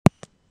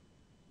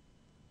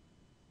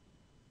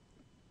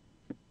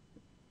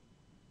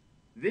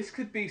This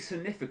could be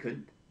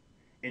significant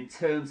in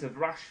terms of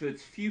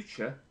Rashford's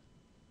future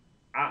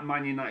at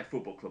Man United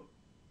Football Club.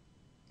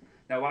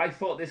 Now, I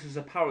thought this was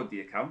a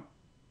parody account,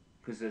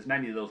 because there's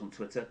many of those on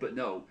Twitter, but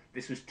no,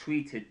 this was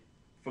tweeted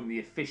from the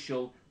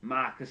official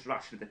Marcus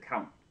Rashford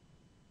account.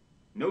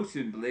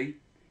 Notably,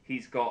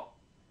 he's got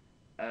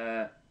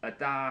a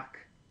dark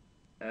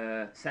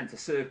centre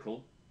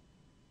circle,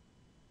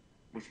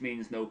 which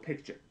means no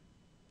picture.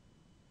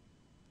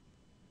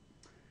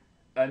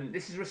 And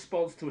this is a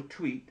response to a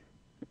tweet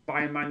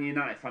by a Man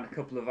United fan a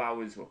couple of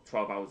hours, or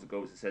 12 hours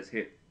ago, as it says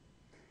here.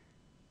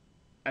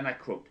 And I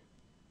quote,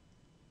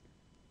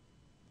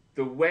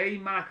 "The way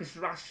Marcus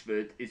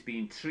Rashford is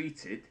being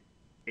treated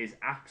is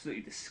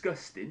absolutely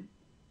disgusting.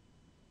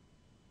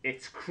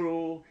 It's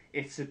cruel,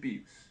 it's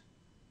abuse."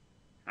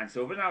 And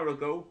so over an hour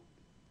ago,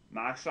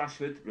 Marcus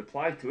Rashford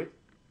replied to it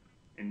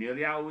in the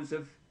early hours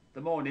of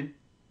the morning.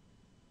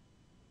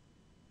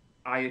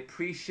 "I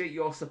appreciate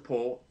your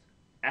support, !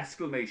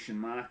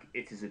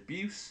 It is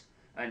abuse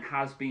and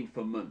has been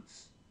for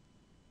months.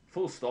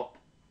 Full stop.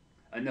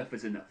 Enough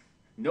is enough."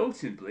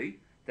 Notably,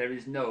 there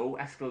is no !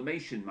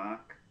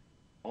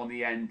 On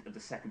the end of the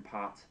second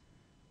part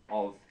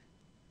of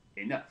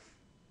enough.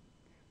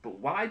 But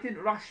why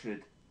didn't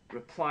Rashford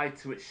reply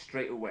to it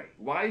straight away?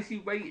 Why has he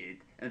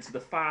waited until the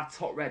far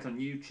top red on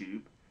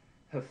YouTube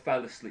have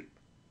fell asleep?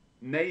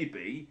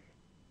 Maybe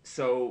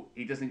so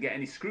he doesn't get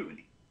any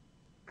scrutiny,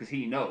 because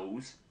he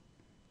knows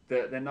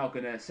that they're not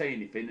going to say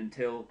anything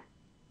until,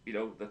 you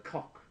know, the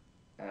cock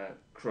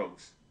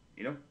crows,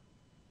 you know.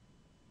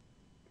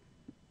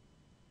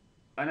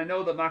 And I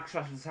know that Marcus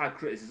Rashford has had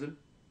criticism.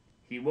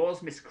 He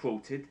was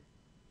misquoted.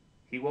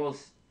 He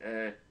was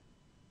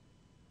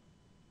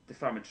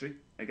defamatory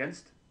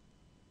against.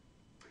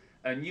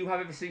 And you have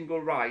every single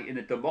right in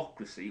a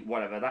democracy,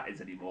 whatever that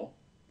is anymore,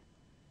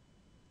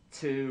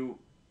 to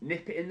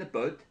nip it in the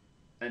bud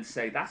and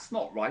say, that's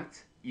not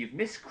right, you've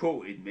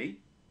misquoted me,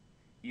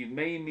 you've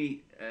made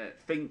me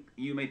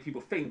you made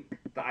people think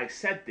that I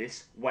said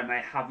this when I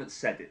haven't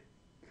said it.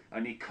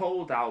 And he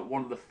called out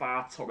one of the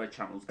far top red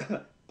channels,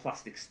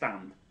 plastic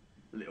stand,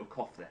 a little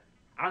cough there.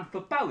 And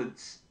for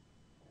balance,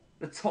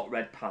 the top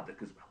red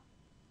paddock as well.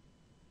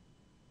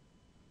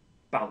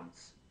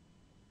 Balance.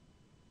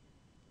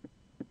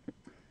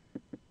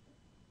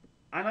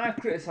 And I've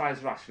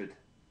criticised Rashford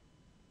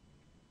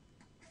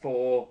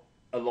for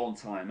a long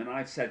time, and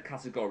I've said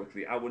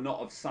categorically I would not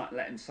have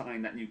let him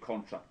sign that new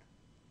contract.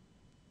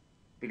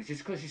 Because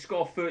just because you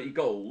score 30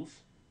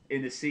 goals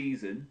in a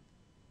season,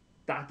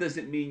 that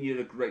doesn't mean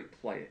you're a great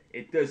player.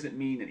 It doesn't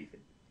mean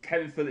anything.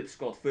 Kevin Phillips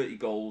scored 30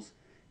 goals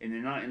in the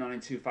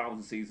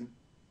 99-2000 season,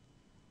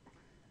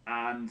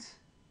 and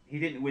he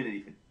didn't win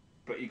anything,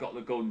 but he got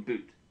the golden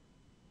boot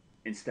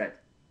instead.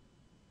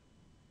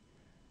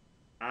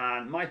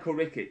 And Michael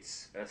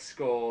Ricketts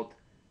scored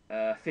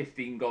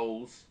 15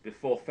 goals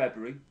before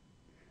February.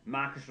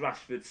 Marcus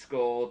Rashford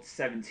scored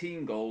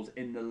 17 goals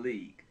in the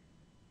league,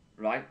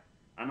 right?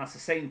 And that's the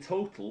same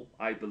total,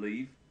 I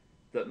believe,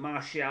 that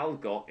Martial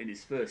got in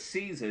his first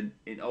season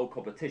in all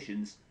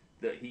competitions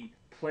that he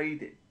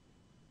played in,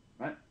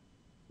 right?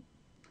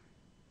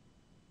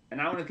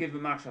 And I want to give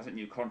Marcus Rashford a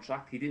new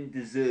contract. He didn't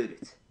deserve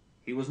it.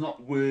 He was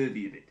not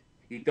worthy of it.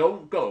 You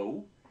don't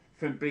go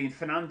from being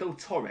Fernando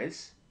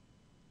Torres,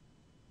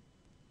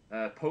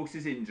 post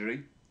his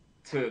injury,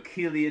 to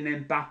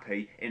Kylian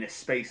Mbappe in a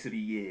space of a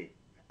year,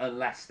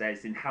 unless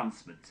there's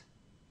enhancement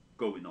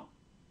going on,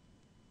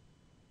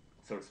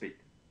 so to speak.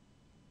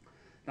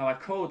 Now, I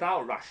called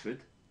out Rashford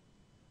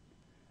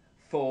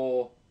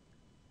for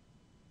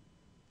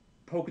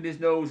poking his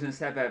nose in the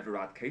Seb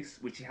Everard case,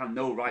 which he had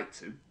no right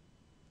to.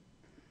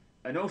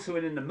 And also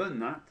in the month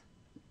that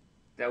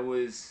there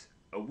was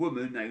a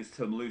woman, I used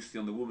to term Lucy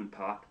on the woman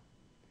part,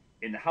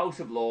 in the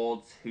House of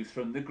Lords, who's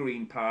from the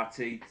Green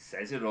Party,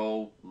 says it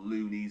all,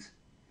 loonies.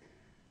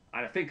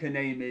 And I think her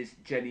name is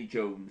Jenny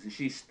Jones, and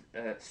she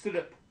stood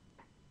up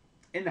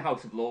in the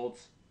House of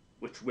Lords,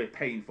 which we're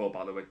paying for,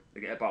 by the way.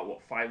 They get about,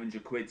 what,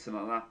 500 quid,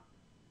 something like that.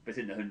 But it's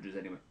in the hundreds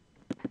anyway.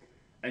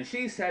 And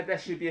she said there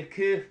should be a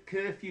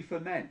curfew for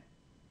men,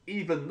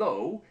 even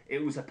though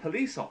it was a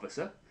police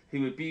officer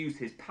who abused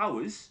his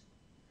powers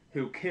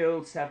who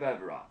killed Seb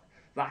Everard.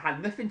 That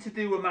had nothing to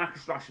do with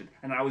Marcus Rashford.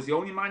 And I was the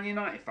only Man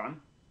United fan,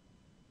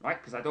 right?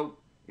 Because I don't,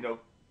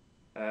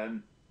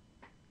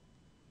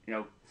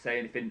 say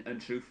anything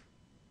untruth,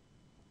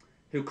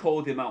 who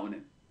called him out on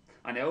it.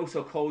 And I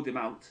also called him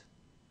out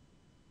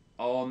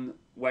on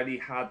when he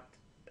had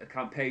a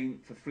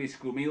campaign for free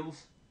school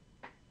meals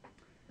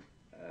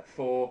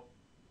for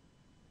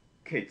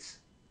kids,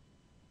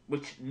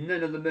 which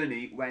none of the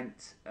money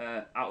went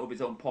out of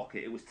his own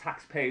pocket. It was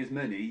taxpayers'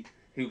 money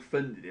who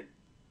funded it.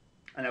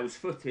 And there was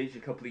footage a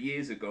couple of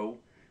years ago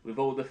with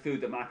all the food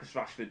that Marcus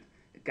Rashford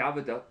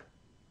gathered up.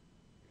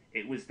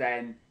 It was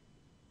then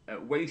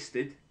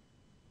wasted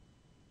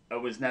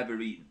and was never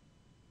eaten.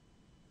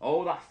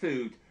 All that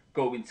food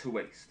going to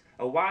waste.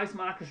 And why is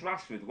Marcus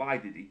Rashford, why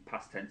did he,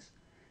 past tense,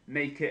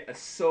 make it a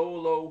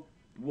solo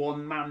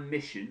one-man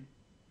mission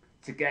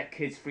to get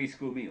kids free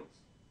school meals?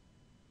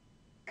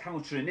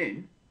 countering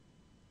in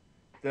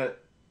that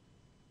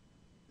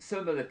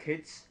some of the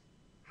kids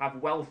have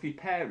wealthy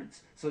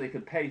parents so they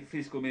can pay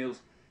physical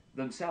meals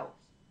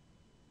themselves.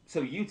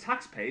 So you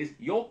taxpayers,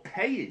 you're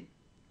paying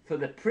for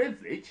the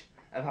privilege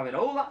of having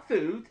all that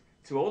food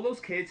to all those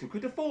kids who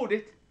could afford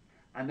it,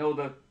 and all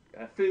the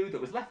food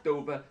that was left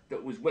over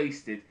that was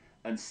wasted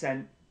and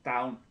sent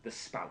down the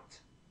spout.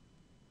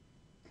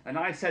 And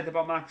I said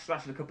about Marcus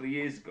Rashford a couple of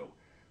years ago,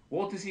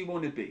 what does he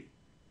want to be?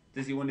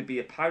 Does he want to be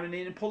a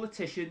pioneering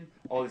politician,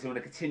 or does he want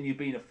to continue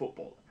being a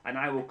footballer? And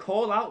I will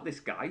call out this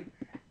guy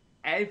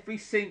every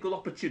single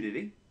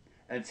opportunity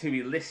until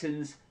he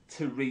listens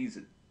to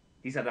reason.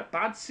 He's had a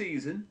bad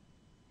season.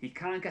 He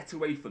can't get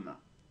away from that.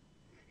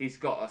 He's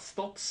got to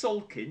stop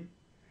sulking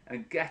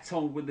and get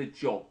on with the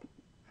job.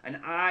 And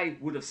I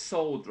would have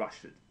sold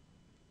Rashford.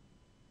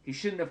 He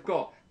shouldn't have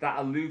got that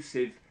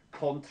elusive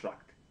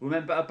contract.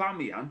 Remember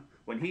Aubameyang,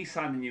 when he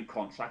signed a new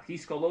contract, he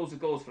scored loads of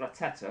goals for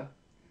Arteta,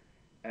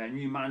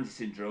 new manager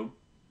syndrome,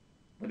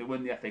 when they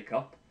won the FA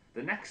Cup.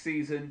 The next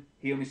season,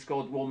 he only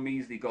scored one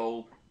measly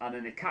goal, and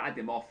then they catted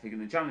him off in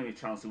the January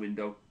transfer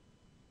window.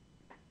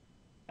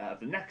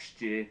 The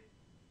next year,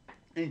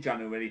 in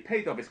January, he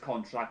paid off his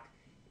contract,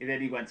 and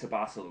then he went to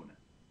Barcelona.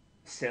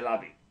 C'est la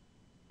vie,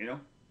 you know?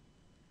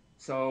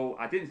 So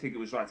I didn't think it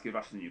was right to give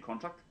Rashford a new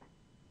contract.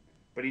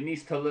 But he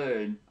needs to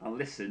learn and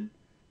listen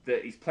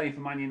that he's playing for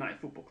Man United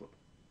Football Club.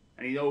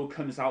 And he all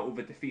comes out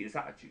with a defeatist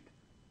attitude.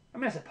 I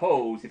mean, I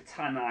suppose if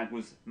Ten Hag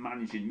was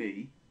managing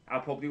me, I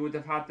probably would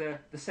have had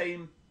the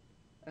same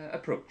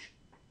approach.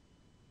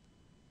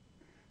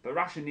 But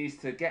Rashford needs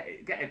to get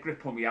a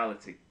grip on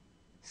reality.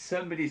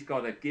 Somebody's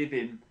got to give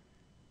him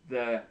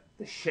the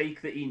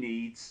shake that he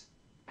needs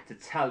to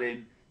tell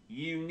him,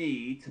 you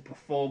need to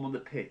perform on the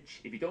pitch.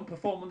 If you don't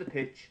perform on the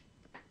pitch,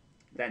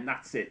 then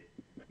that's it.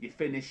 You're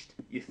finished,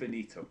 you're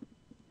finito.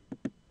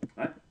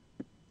 Right?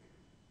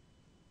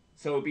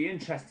 So it'll be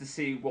interesting to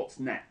see what's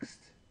next.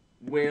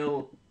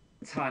 Will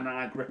Ten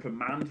Hag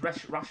reprimand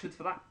Rashford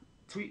for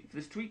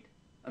this tweet,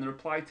 and the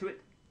reply to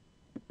it?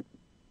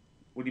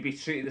 Would he be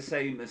treated the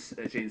same as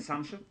Jadon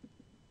Sancho?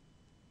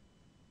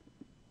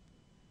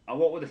 And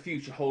what will the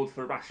future hold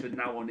for Rashford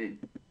now on in?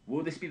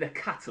 Will this be the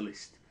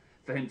catalyst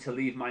for him to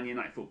leave Man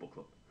United Football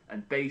Club?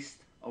 And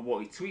based on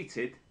what he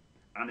tweeted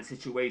and the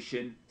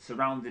situation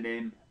surrounding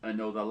him and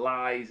all the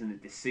lies and the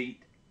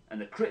deceit and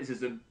the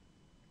criticism,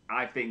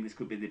 I think this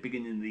could be the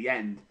beginning and the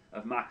end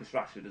of Marcus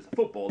Rashford as a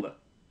footballer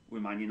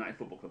with Man United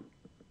Football Club.